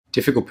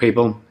difficult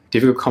people,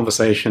 difficult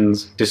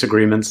conversations,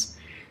 disagreements.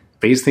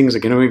 These things are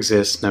going to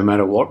exist no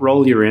matter what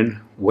role you're in,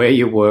 where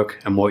you work,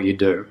 and what you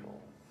do.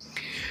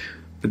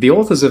 But the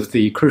authors of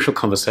the Crucial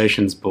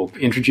Conversations book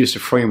introduced a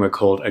framework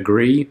called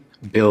Agree,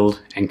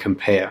 Build, and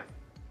Compare.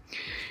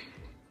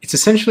 It's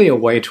essentially a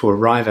way to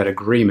arrive at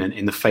agreement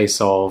in the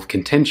face of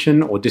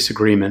contention or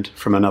disagreement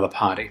from another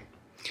party.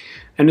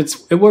 And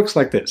it works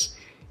like this.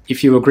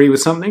 If you agree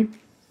with something,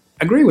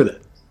 agree with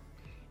it.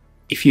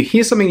 If you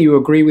hear something you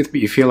agree with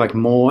but you feel like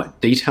more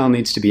detail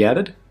needs to be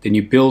added, then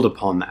you build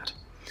upon that.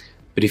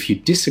 But if you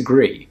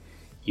disagree,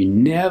 you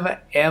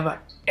never, ever,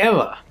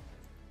 ever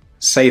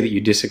say that you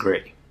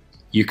disagree.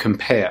 You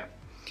compare.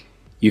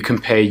 You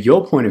compare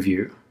your point of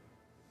view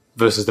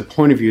versus the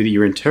point of view that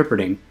you're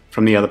interpreting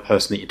from the other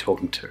person that you're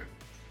talking to.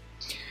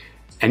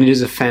 And it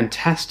is a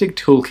fantastic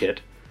toolkit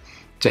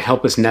to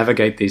help us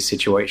navigate these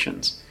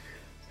situations.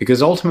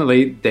 Because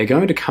ultimately, they're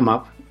going to come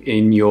up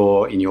in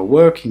your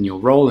work, in your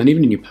role, and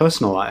even in your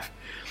personal life.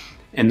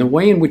 And the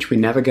way in which we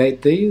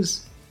navigate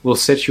these will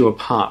set you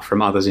apart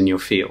from others in your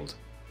field.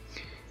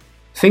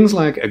 Things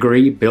like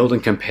agree, build,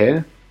 and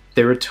compare,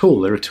 they're a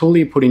tool. They're a tool that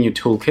you put in your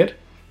toolkit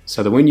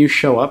so that when you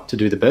show up to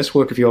do the best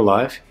work of your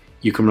life,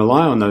 you can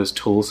rely on those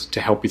tools to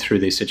help you through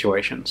these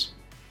situations.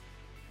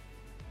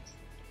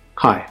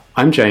 Hi,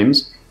 I'm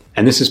James,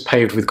 and this is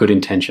Paved with Good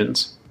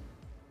Intentions.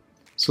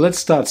 So let's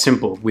start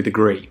simple with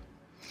agree.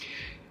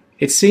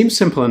 It seems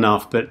simple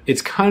enough, but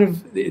it's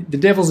the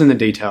devil's in the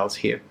details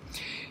here.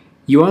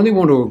 You only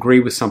want to agree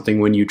with something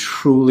when you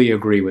truly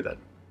agree with it,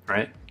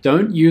 right?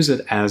 Don't use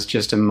it as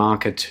just a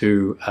marker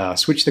to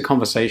switch the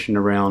conversation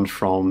around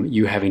from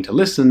you having to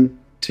listen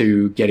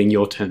to getting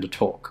your turn to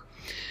talk.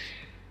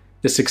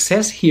 The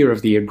success here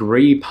of the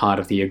agree part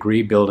of the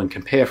agree, build, and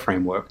compare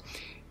framework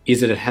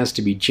is that it has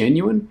to be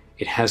genuine,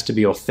 it has to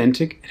be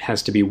authentic, it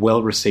has to be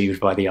well received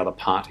by the other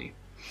party.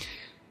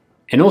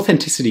 And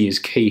authenticity is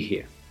key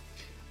here.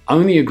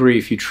 Only agree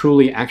if you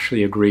truly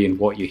actually agree in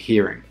what you're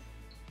hearing.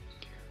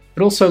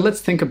 But also,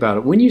 let's think about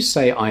it. When you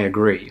say I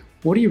agree,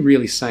 what are you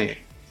really saying?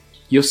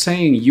 You're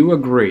saying you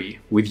agree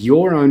with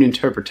your own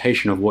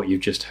interpretation of what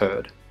you've just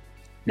heard.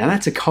 Now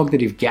that's a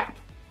cognitive gap,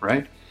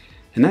 right?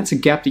 And that's a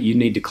gap that you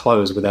need to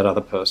close with that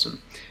other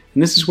person.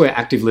 And this is where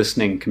active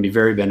listening can be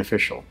very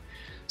beneficial.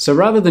 So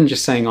rather than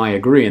just saying I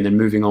agree and then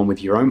moving on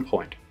with your own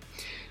point,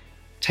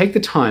 take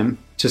the time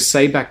to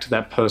say back to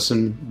that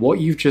person what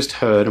you've just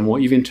heard and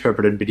what you've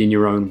interpreted, but in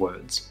your own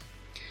words.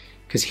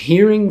 Because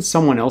hearing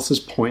someone else's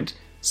point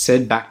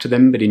said back to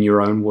them, but in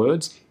your own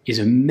words, is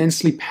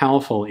immensely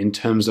powerful in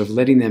terms of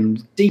letting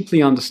them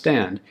deeply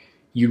understand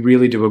you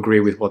really do agree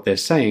with what they're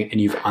saying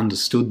and you've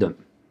understood them.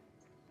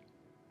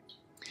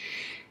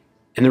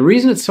 And the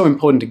reason it's so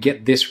important to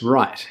get this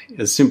right,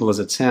 as simple as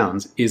it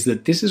sounds, is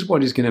that this is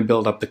what is going to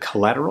build up the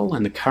collateral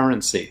and the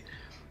currency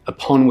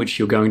upon which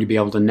you're going to be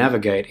able to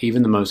navigate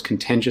even the most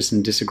contentious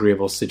and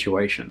disagreeable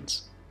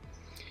situations.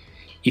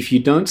 If you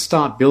don't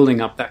start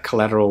building up that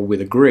collateral with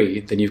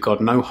agree, then you've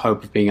got no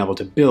hope of being able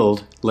to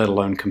build, let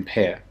alone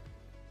compare.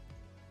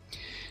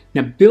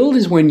 Now, build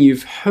is when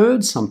you've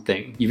heard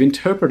something, you've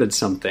interpreted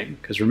something,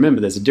 because remember,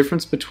 there's a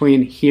difference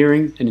between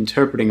hearing and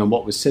interpreting on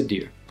what was said to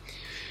you.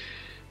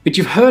 But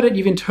you've heard it,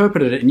 you've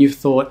interpreted it, and you've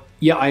thought,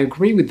 yeah, I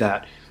agree with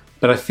that,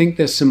 but I think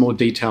there's some more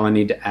detail I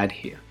need to add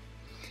here.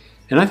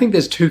 And I think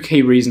there's two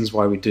key reasons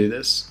why we do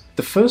this.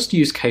 The first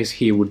use case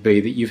here would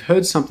be that you've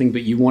heard something,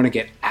 but you want to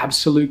get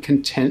absolute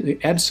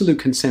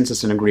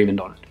consensus and agreement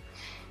on it.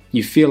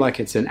 You feel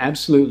like it's an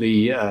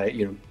absolutely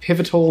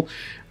pivotal,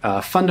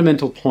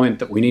 fundamental point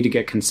that we need to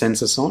get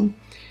consensus on.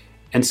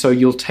 And so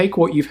you'll take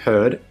what you've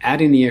heard,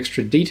 add in the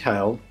extra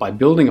detail by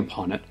building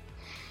upon it,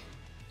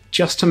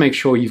 just to make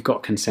sure you've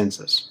got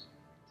consensus.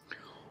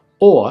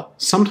 Or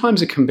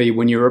sometimes it can be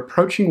when you're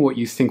approaching what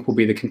you think will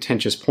be the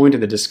contentious point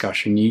of the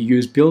discussion, you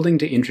use building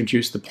to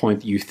introduce the point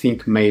that you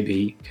think may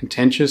be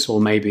contentious or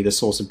may be the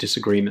source of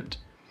disagreement.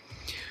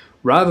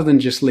 Rather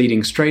than just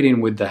leading straight in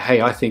with the, hey,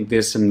 I think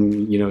this,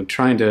 and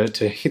trying to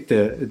hit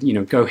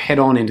the, go head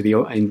on into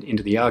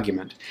the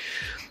argument,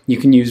 you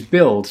can use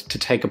build to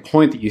take a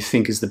point that you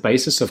think is the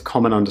basis of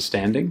common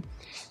understanding,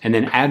 and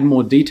then add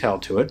more detail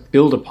to it,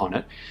 build upon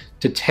it,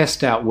 to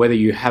test out whether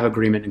you have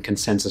agreement and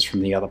consensus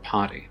from the other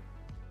party.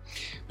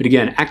 But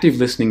again, active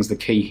listening is the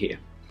key here.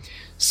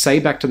 Say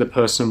back to the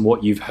person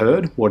what you've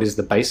heard, what is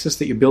the basis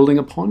that you're building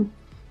upon,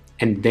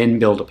 and then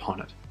build upon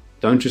it.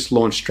 Don't just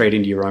launch straight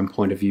into your own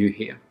point of view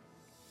here.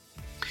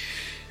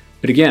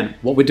 But again,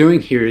 what we're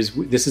doing here is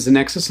this is an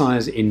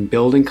exercise in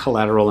building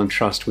collateral and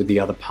trust with the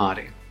other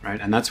party, right?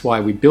 And that's why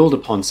we build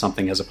upon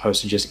something as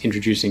opposed to just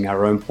introducing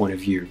our own point of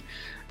view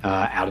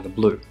out of the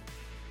blue.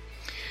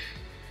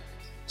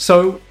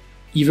 So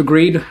you've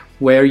agreed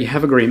where you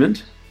have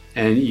agreement,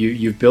 and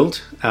you've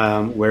built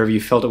wherever you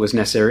felt it was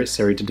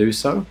necessary to do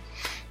so.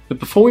 But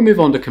before we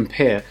move on to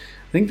compare,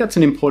 I think that's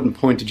an important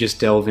point to just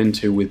delve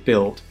into with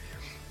build.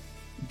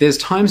 There's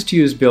times to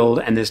use build,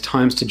 and there's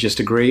times to just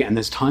agree, and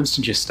there's times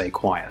to just stay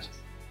quiet.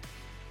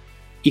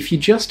 If you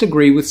just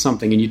agree with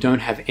something and you don't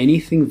have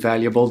anything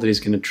valuable that is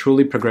going to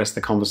truly progress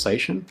the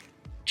conversation,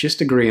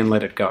 just agree and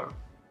let it go.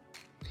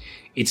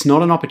 It's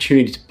not an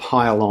opportunity to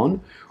pile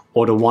on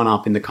or to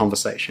one-up in the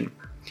conversation.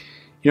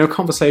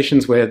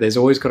 Conversations where there's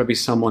always got to be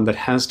someone that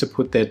has to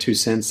put their 2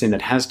 cents in,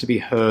 that has to be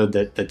heard,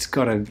 that's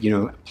got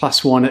to,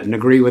 plus one it and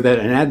agree with it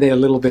and add their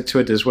little bit to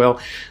it as well.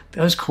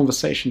 Those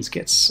conversations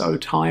get so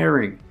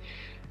tiring,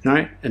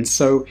 right? And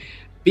so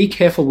be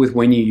careful with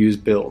when you use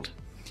build,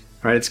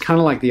 right? It's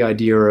kind of like the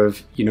idea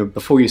of,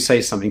 before you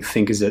say something,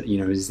 think, is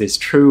this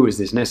true? Is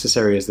this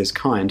necessary? Is this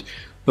kind?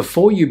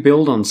 Before you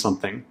build on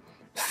something,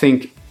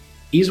 think,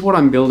 is what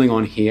I'm building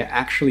on here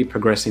actually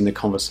progressing the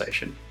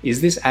conversation?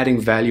 Is this adding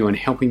value and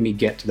helping me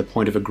get to the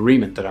point of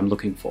agreement that I'm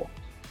looking for?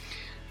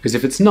 Because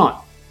if it's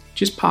not,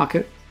 just park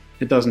it.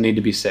 It doesn't need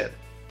to be said.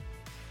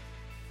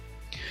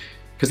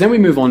 Because then we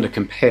move on to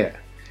compare.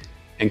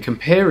 And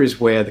compare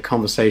is where the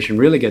conversation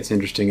really gets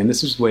interesting, and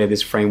this is where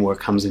this framework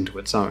comes into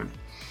its own.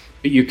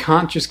 But you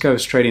can't just go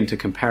straight into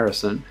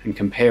comparison and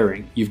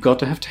comparing. You've got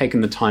to have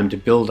taken the time to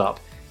build up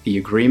the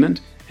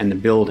agreement and the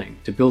building,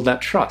 to build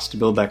that trust, to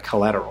build that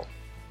collateral.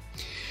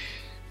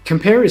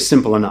 Compare is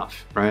simple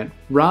enough, right?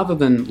 Rather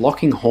than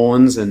locking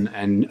horns and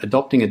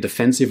adopting a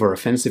defensive or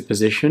offensive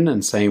position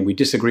and saying we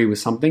disagree with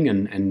something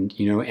and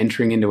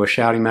entering into a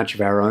shouting match of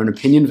our own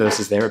opinion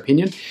versus their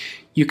opinion,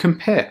 you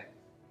compare.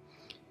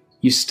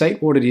 You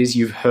state what it is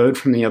you've heard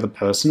from the other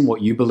person,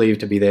 what you believe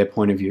to be their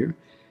point of view,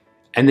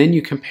 and then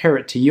you compare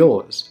it to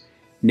yours.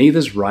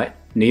 Neither's right,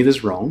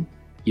 neither's wrong.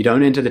 You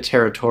don't enter the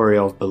territory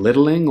of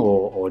belittling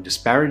or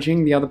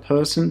disparaging the other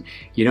person.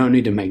 You don't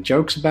need to make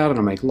jokes about it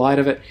or make light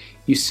of it.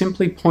 You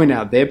simply point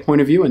out their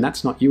point of view, and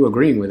that's not you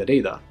agreeing with it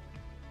either.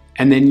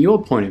 And then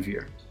your point of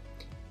view.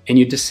 And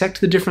you dissect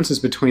the differences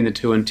between the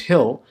two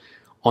until,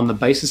 on the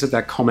basis of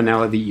that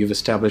commonality you've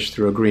established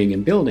through agreeing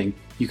and building,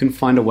 you can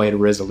find a way to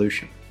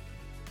resolution.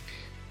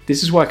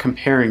 This is why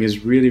comparing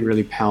is really,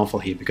 really powerful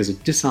here, because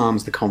it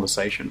disarms the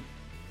conversation.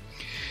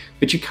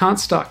 But you can't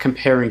start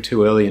comparing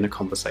too early in a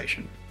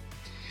conversation.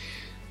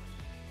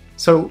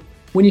 So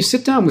when you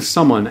sit down with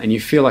someone and you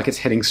feel like it's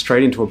heading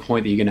straight into a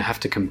point that you're going to have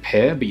to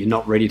compare, but you're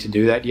not ready to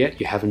do that yet,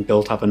 you haven't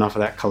built up enough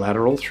of that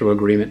collateral through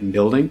agreement and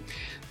building,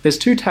 there's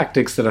 2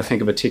 tactics that I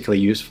think are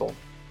particularly useful.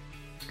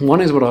 One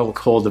is what I will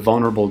call the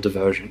vulnerable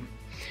diversion.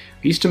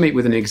 I used to meet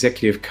with an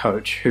executive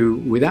coach who,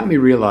 without me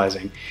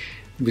realizing,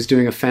 was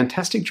doing a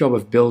fantastic job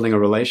of building a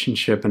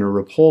relationship and a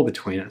rapport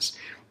between us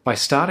by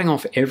starting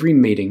off every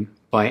meeting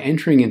by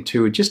entering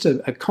into just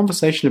a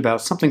conversation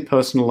about something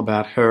personal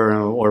about her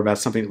or about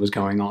something that was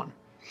going on.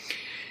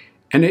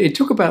 And it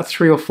took about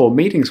 3 or 4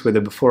 meetings with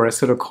her before I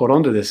sort of caught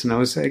on to this, and I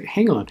was like,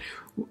 hang on,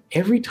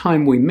 every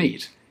time we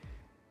meet,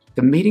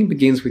 the meeting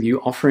begins with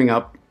you offering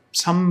up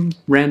some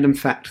random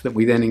fact that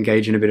we then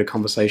engage in a bit of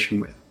conversation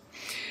with.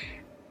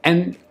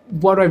 And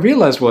what I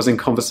realized was in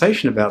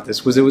conversation about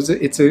this was it was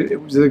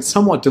a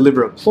somewhat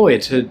deliberate ploy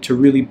to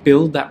really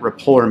build that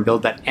rapport and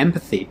build that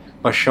empathy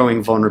by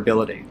showing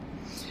vulnerability.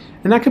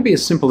 And that could be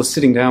as simple as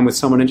sitting down with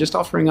someone and just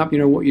offering up,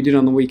 what you did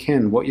on the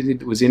weekend, what you did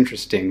that was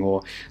interesting,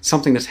 or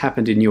something that's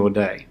happened in your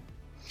day.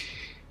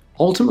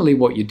 Ultimately,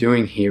 what you're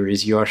doing here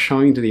is you are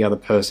showing to the other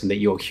person that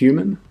you're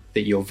human,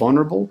 that you're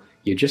vulnerable,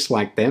 you're just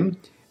like them,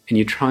 and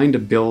you're trying to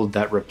build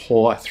that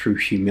rapport through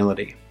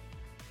humility.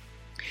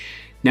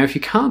 Now, if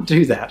you can't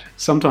do that,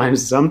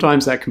 sometimes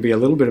that can be a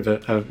little bit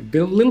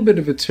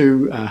of a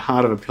too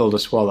hard of a pill to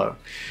swallow.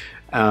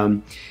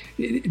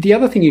 The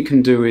other thing you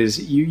can do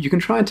is you can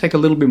try and take a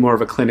little bit more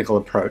of a clinical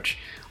approach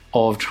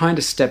of trying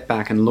to step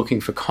back and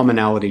looking for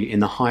commonality in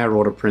the higher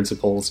order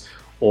principles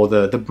or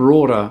the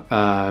broader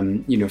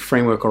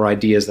framework or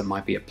ideas that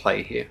might be at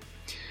play here.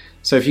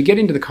 So if you get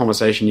into the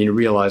conversation and you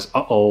realize,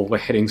 we're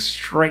heading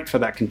straight for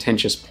that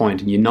contentious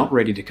point and you're not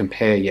ready to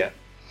compare yet,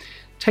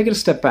 take it a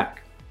step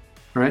back,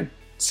 right?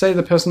 Say to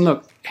the person,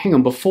 look, hang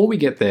on, before we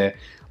get there,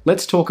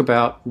 let's talk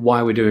about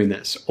why we're doing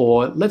this,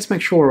 or let's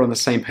make sure we're on the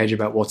same page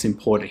about what's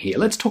important here.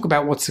 Let's talk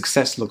about what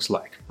success looks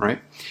like, right?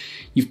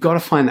 You've got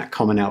to find that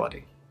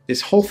commonality.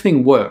 This whole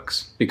thing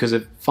works because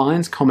it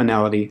finds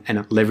commonality and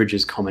it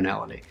leverages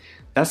commonality.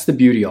 That's the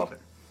beauty of it.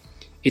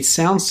 It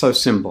sounds so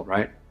simple,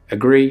 right?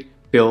 Agree,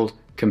 build,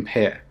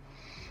 compare.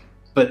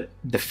 But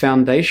the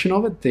foundation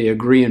of it, the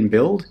agree and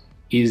build,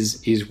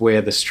 is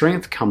where the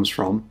strength comes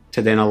from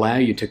to then allow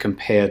you to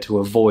compare to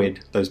avoid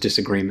those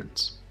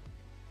disagreements.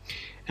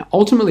 Now,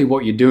 ultimately,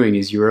 what you're doing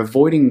is you're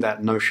avoiding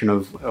that notion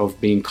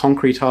of being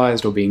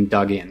concretized or being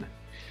dug in.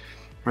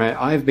 Right?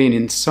 I've been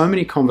in so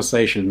many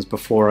conversations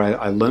before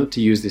I learned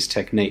to use this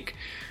technique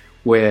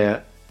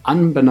where,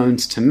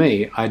 unbeknownst to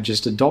me, I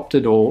just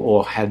adopted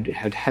or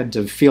had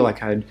to feel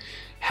like I'd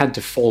had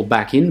to fall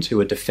back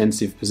into a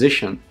defensive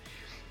position.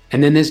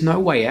 And then there's no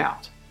way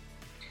out.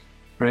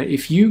 Right?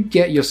 If you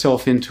get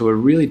yourself into a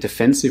really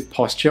defensive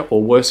posture,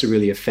 or worse, a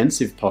really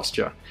offensive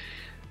posture,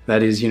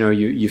 that is,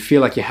 you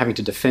feel like you're having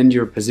to defend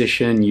your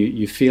position,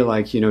 you feel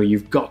like,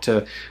 you've got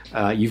to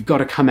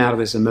come out of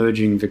this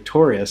emerging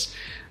victorious,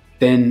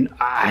 then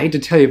I hate to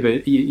tell you,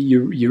 but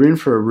you're in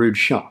for a rude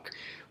shock,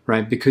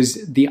 right?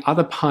 Because the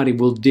other party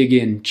will dig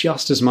in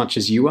just as much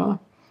as you are,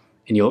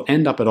 and you'll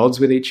end up at odds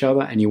with each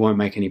other, and you won't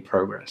make any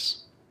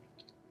progress.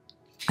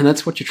 And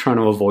that's what you're trying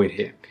to avoid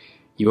here.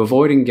 You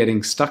avoid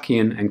getting stuck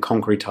in and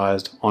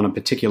concretized on a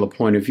particular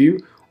point of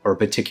view or a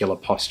particular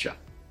posture.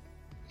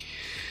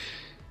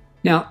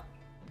 Now,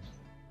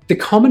 the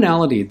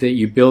commonality that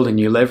you build and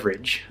you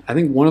leverage, I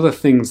think one of the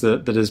things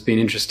that has been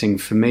interesting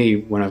for me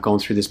when I've gone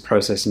through this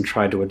process and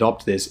tried to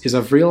adopt this is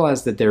I've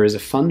realized that there is a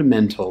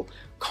fundamental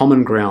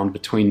common ground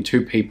between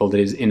two people that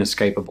is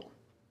inescapable,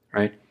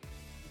 right?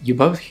 You're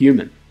both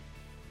human.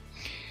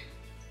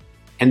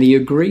 And the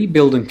agree,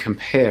 build, and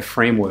compare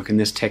framework in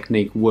this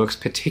technique works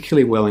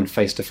particularly well in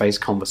face-to-face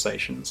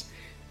conversations.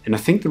 And I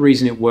think the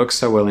reason it works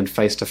so well in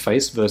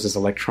face-to-face versus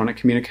electronic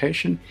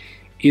communication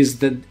is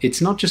that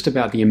it's not just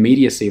about the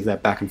immediacy of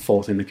that back and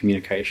forth in the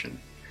communication.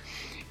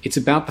 It's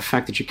about the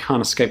fact that you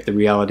can't escape the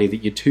reality that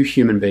you're two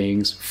human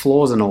beings,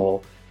 flaws and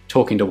all,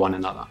 talking to one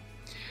another.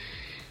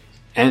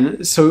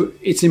 And so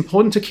it's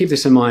important to keep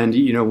this in mind,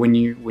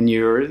 when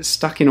you're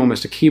stuck in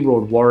almost a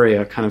keyboard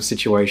warrior kind of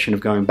situation of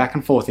going back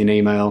and forth in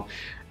email,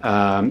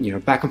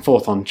 back and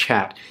forth on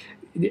chat.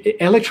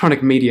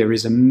 Electronic media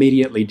is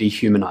immediately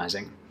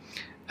dehumanizing.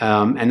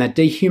 And that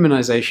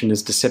dehumanization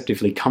is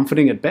deceptively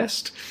comforting at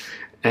best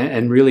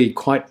and really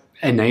quite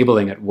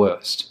enabling at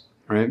worst,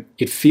 right?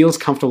 It feels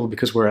comfortable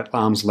because we're at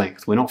arm's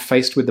length. We're not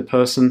faced with the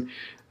person,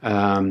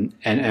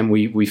 and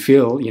we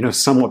feel,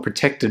 somewhat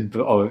protected,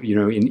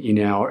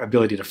 in our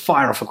ability to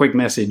fire off a quick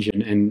message,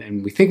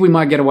 and we think we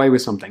might get away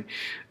with something.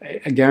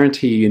 I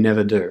guarantee you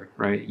never do,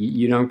 right?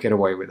 You don't get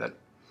away with it.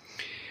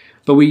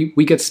 But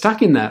we get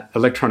stuck in that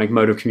electronic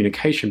mode of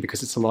communication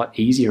because it's a lot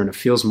easier and it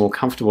feels more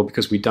comfortable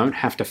because we don't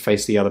have to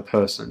face the other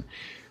person,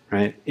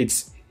 right?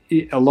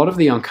 A lot of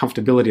the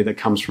uncomfortability that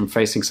comes from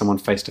facing someone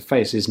face to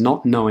face is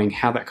not knowing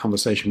how that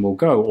conversation will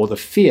go, or the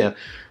fear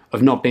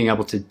of not being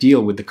able to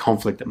deal with the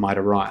conflict that might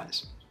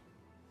arise.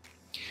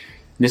 And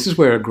this is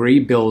where agree,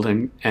 build,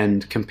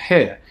 and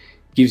compare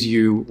gives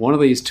you one of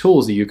these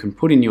tools that you can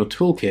put in your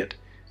toolkit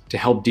to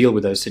help deal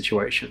with those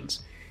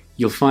situations.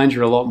 You'll find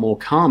you're a lot more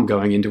calm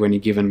going into any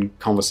given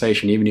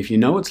conversation, even if you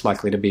know it's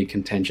likely to be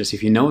contentious,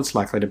 if you know it's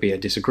likely to be a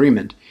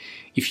disagreement.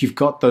 If you've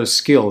got those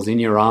skills in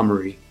your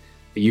armory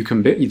that you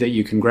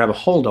can grab a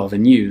hold of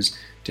and use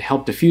to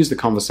help diffuse the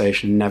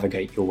conversation and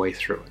navigate your way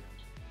through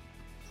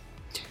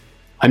it.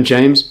 I'm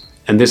James,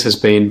 and this has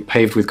been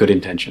Paved with Good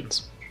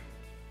Intentions.